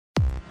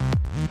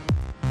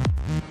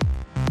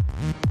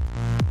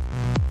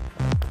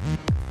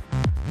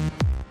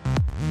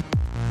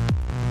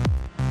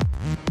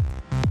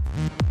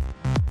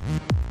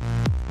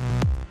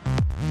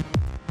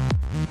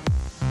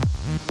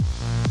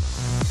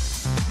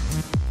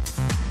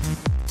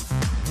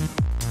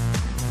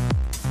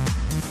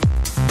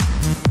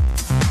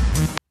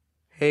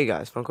Hey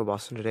guys, Funko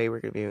Boston. Today we're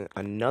going to be doing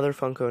another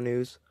Funko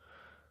news.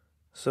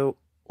 So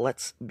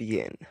let's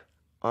begin.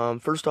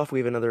 First off, we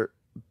have another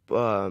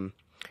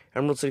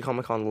Emerald City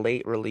Comic Con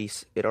late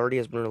release. It already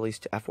has been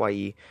released to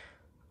FYE.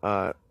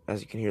 As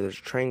you can hear, there's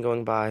a train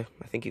going by.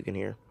 I think you can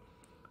hear.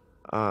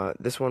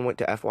 This one went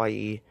to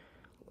FYE.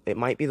 It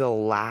might be the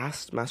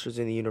last Masters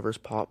of the Universe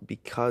pop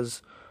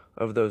because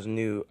of those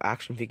new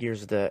action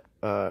figures that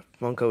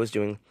Funko is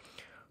doing.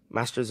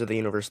 Masters of the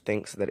Universe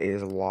thinks that it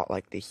is a lot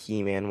like the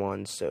He-Man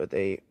ones, so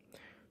they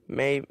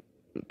may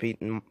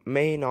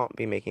not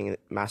be making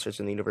Masters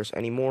of the Universe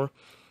anymore.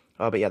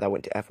 But yeah, that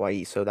went to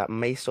FYE, so that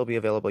may still be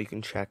available. You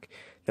can check.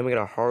 Then we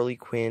got a Harley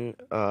Quinn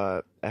PX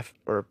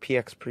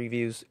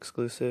previews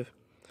exclusive.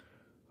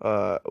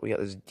 We got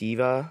this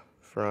Diva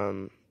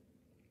from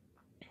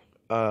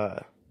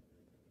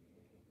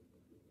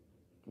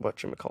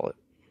whatchamacallit?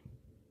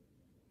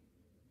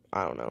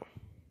 I don't know.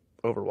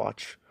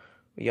 Overwatch.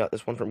 We got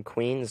this one from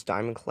Queen, this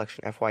Diamond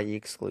Collection FYE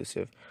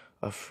exclusive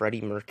of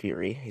Freddie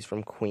Mercury. He's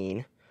from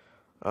Queen.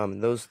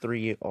 Those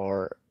three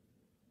are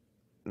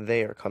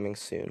coming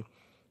soon.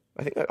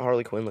 I think that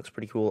Harley Quinn looks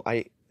pretty cool.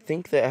 I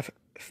think the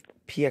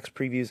PX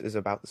previews is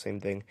about the same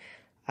thing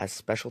as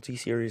specialty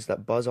series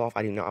that buzz off.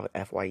 I do not have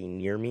an FYE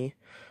near me.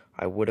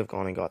 I would have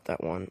gone and got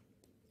that one.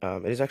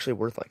 It is actually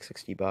worth like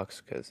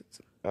 $60 because it's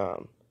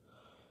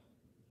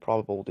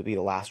probable to be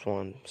the last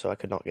one, so I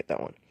could not get that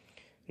one.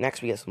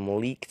 Next, we get some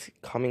leaked,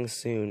 coming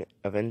soon,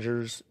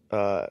 Avengers,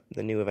 the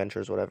new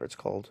Avengers, whatever it's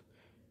called.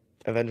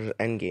 Avengers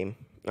Endgame.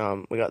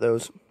 We got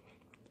those.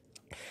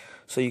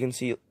 So you can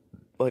see,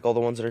 like, all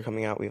the ones that are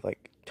coming out. We have,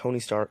 like, Tony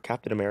Stark,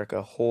 Captain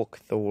America, Hulk,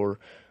 Thor,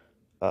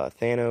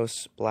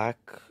 Thanos,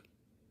 Black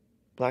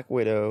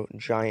Widow,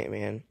 Giant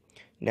Man,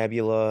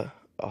 Nebula,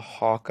 a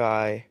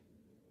Hawkeye,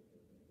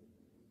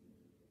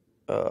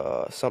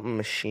 something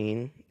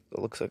machine. It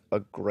looks like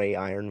a gray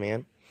Iron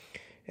Man.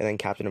 And then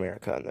Captain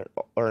America,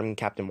 and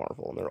Captain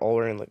Marvel, and they're all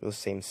wearing like the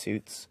same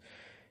suits.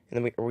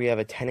 And then we have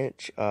a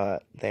 10-inch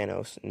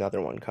Thanos,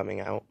 another one coming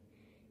out.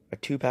 A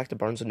 2-pack to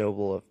Barnes &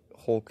 Noble of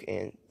Hulk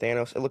and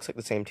Thanos. It looks like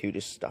the same two,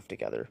 just stuffed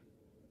together.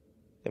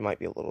 They might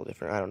be a little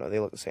different. I don't know. They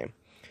look the same.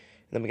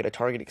 And then we get a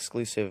Target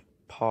exclusive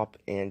pop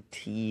and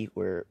tee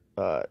where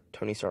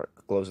Tony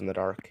Stark glows in the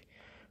dark.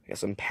 We got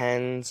some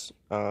pens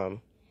and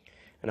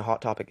a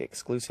Hot Topic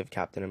exclusive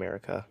Captain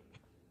America.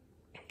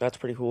 That's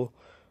pretty cool.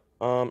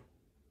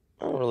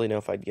 I don't really know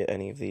if I'd get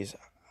any of these.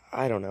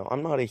 I don't know.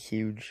 I'm not a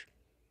huge,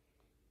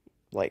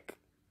 like,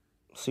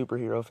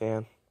 superhero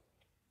fan.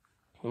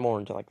 I'm more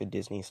into, like, the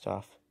Disney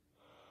stuff.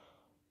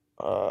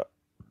 There's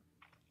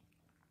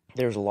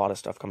a lot of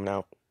stuff coming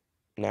out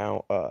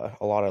now.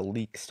 A lot of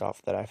leak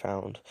stuff that I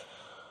found.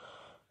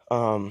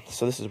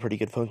 So this is a pretty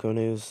good Funko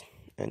news.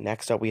 And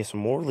next up, we have some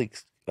more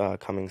leaks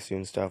coming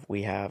soon stuff.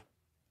 We have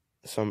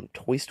some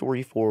Toy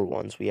Story 4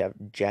 ones. We have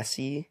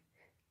Jesse...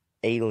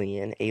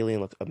 Alien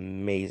looks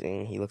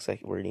amazing. He looks like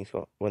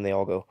when they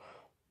all go,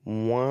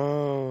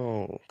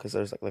 wow, because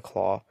there's like the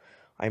claw.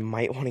 I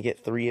might want to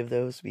get 3 of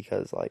those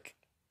because like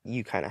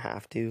you kind of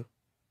have to.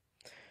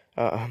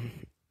 And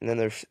then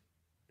there's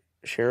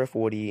Sheriff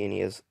Woody, and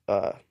he is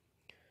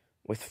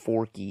with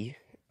Forky.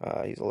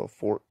 He's a little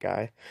fork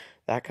guy.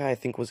 That guy I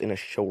think was in a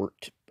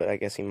short, but I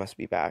guess he must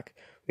be back.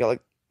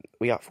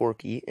 We got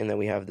Forky, and then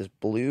we have this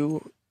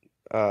blue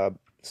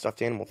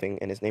stuffed animal thing,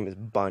 and his name is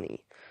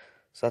Bunny.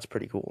 So that's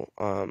pretty cool.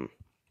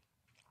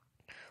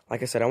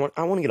 Like I said, I want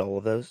to get all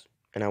of those,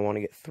 and I want to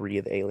get 3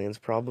 of the aliens,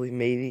 probably,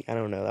 maybe. I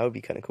don't know. That would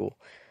be kind of cool.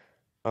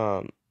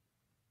 But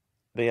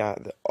yeah,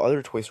 the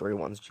other Toy Story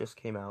ones just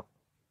came out.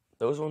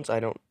 Those ones,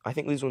 I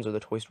think these ones are the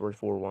Toy Story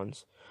 4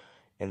 ones,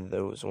 and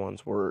those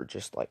ones were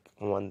just like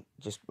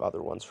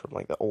other ones from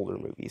like the older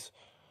movies.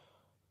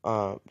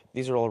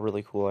 These are all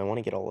really cool. I want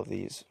to get all of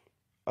these.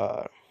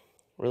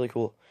 Really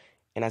cool.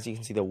 And as you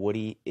can see, the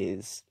Woody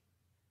is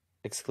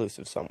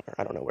exclusive somewhere.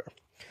 I don't know where.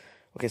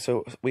 Okay,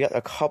 so we got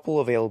a couple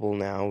available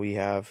now. We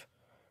have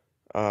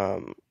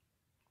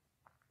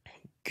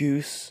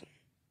Goose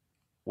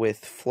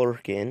with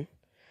Flurkin.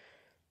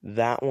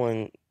 That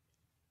one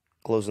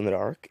glows in the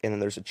dark. And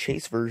then there's a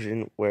chase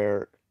version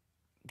where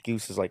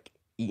Goose is like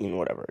eating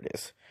whatever it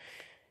is.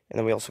 And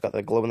then we also got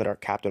the glow in the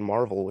dark Captain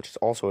Marvel, which is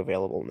also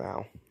available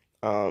now.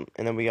 And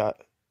then we got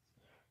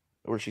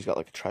where she's got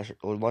like a treasure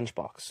or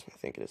lunchbox. I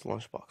think it is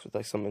lunchbox with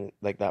like something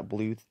like that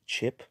blue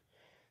chip.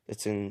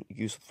 It's in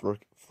Goose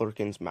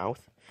Flurkin's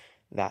mouth.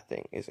 That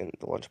thing is in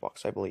the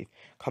lunchbox, I believe.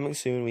 Coming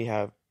soon, we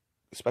have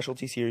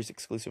specialty series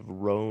exclusive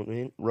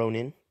Ronin.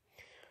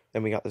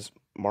 Then we got this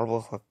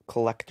Marvel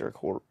Collector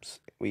Corps.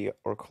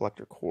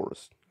 Collector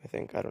Corps, I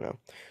think. I don't know.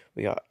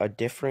 We got a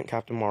different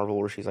Captain Marvel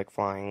where she's like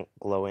flying,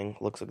 glowing.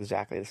 Looks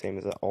exactly the same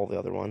as all the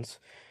other ones.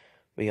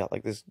 We got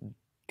like this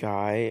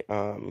guy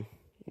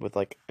with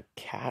like a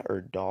cat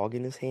or dog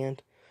in his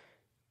hand.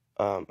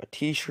 A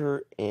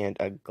t-shirt and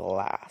a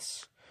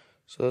glass.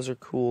 So those are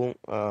cool,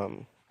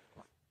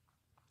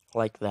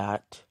 like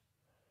that.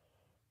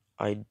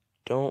 I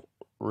don't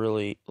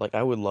really, like,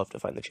 I would love to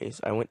find the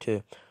chase. I went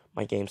to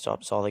my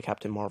GameStop, saw the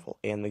Captain Marvel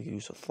and the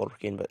Goose of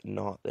Flurkin, but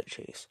not the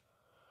chase.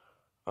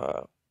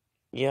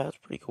 Yeah, it's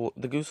pretty cool.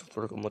 The Goose with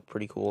Flurkin looked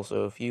pretty cool.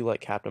 So if you like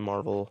Captain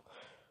Marvel,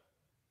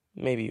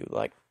 maybe you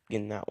like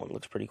getting that one.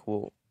 Looks pretty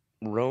cool.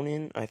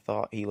 Ronan, I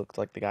thought he looked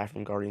like the guy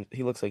from Guardians.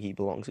 He looks like he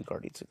belongs in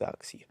Guardians of the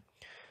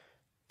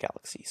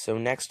Galaxy. So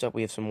next up,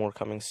 we have some more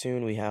coming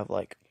soon. We have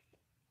like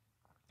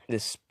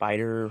this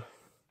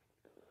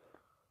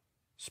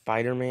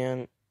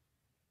Spider-Man,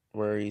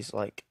 where he's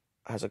like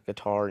has a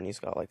guitar and he's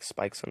got like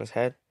spikes on his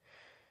head.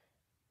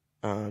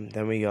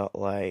 Then we got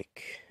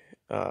like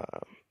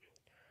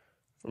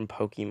from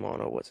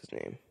Pokemon, oh, what's his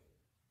name?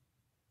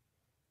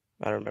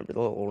 I don't remember, the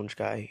little orange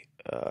guy.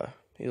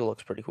 He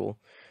looks pretty cool.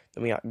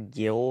 Then we got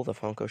Gil, the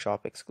Funko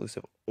Shop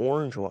exclusive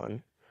orange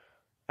one.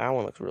 That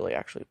one looks really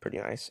actually pretty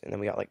nice. And then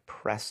we got like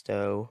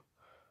Presto,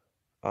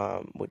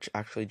 which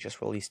actually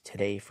just released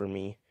today for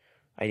me.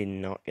 I did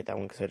not get that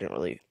one because I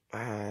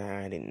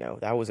didn't know.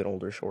 That was an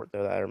older short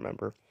though that I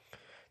remember.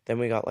 Then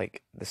we got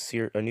like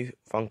a new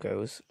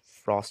Funkos,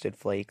 Frosted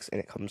Flakes, and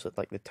it comes with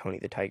like the Tony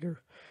the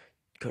Tiger.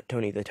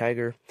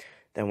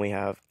 Then we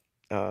have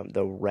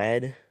the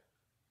red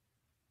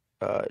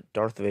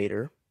Darth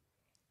Vader.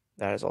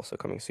 That is also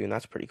coming soon.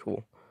 That's pretty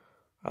cool.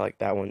 I like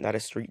that one. That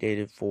is street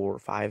dated for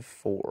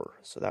 5/4,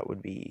 so that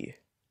would be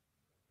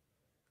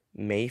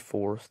May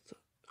 4th.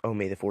 Oh,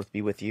 May the 4th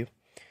be with you.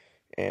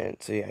 And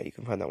so yeah, you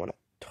can find that one at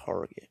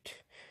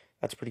Target.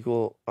 That's pretty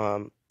cool.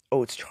 Oh,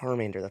 it's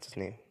Charmander. That's his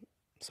name.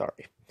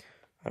 Sorry.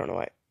 I don't know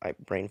why I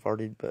brain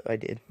farted, but I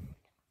did.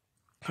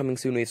 Coming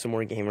soon, we have some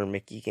more Gamer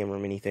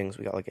Mini things.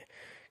 We got like a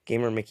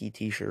Gamer Mickey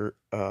t-shirt.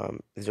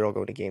 These are all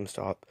going to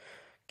GameStop.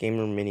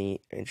 Gamer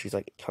Mini, and she's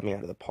like coming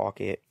out of the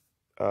pocket.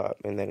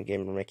 And then a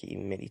Gamer Mickey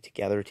Mini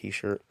Together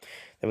t-shirt.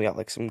 Then we got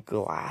like some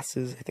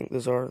glasses. I think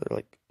those are. They're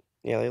like,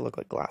 yeah, they look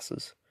like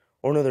glasses.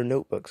 Or no, they're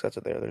notebooks. That's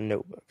what they are. They're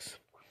notebooks.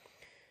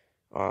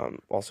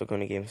 Also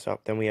going to GameStop.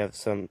 Then we have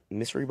some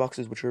mystery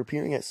boxes, which are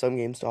appearing at some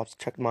GameStops.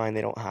 Check mine.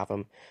 They don't have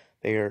them.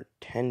 They are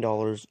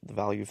 $10, the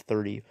value of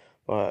 $30.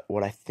 But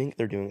what I think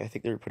they're doing, I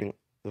think they're putting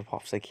the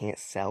pops they can't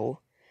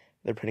sell.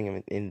 They're putting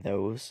them in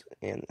those,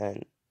 and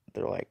then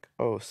they're like,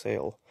 oh,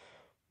 sale.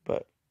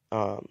 But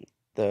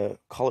the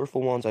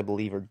colorful ones, I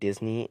believe, are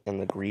Disney,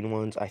 and the green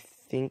ones, I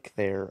think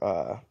they're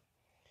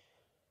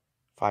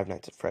Five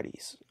Nights at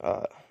Freddy's.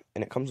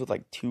 And it comes with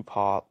like 2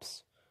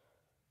 pops.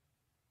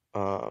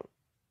 I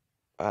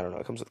don't know,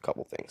 it comes with a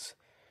couple things.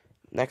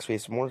 Next, we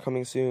have some more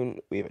coming soon.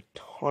 We have a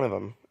ton of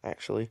them,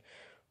 actually.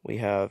 We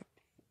have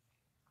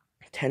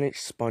 10-inch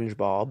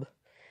SpongeBob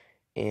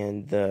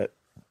and the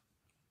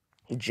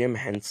Jim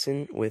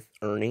Henson with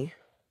Ernie.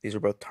 These are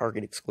both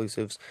Target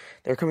exclusives.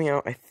 They're coming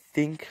out, I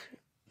think,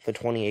 the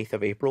 28th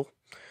of April.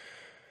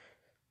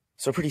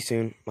 So pretty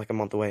soon, like a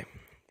month away.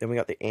 Then we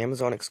got the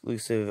Amazon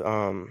exclusive,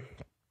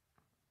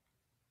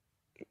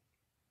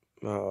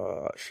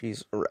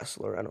 she's a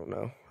wrestler, I don't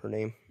know her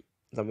name.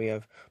 Then we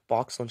have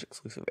Box Lunch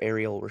exclusive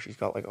Ariel, where she's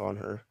got like on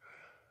her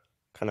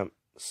kind of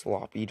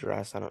sloppy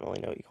dress. I don't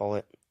really know what you call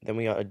it. Then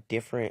we got a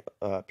different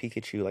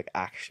Pikachu like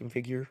action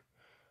figure.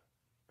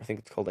 I think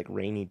it's called like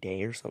Rainy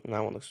Day or something.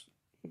 That one looks,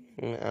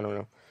 I don't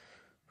know,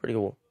 pretty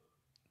cool.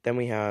 Then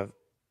we have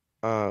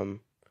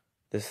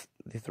the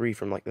 3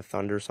 from like the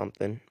Thunder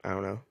something. I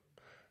don't know.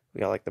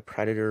 We got like the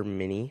Predator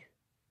mini.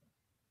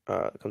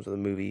 It comes with a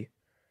movie.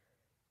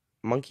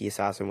 Monkey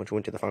Assassin, which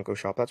went to the Funko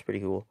shop. That's pretty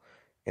cool.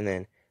 And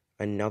then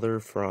another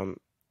from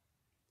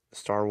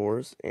Star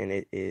Wars, and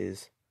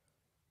it's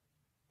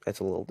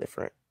a little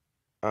different.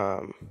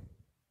 Or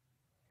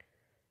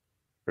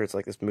it's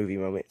like this movie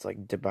moment. It's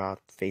like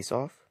Debath Face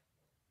Off.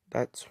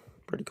 That's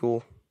pretty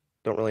cool.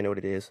 Don't really know what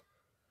it is.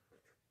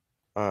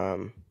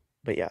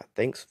 But yeah,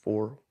 thanks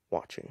for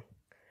watching.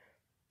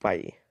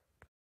 Bye.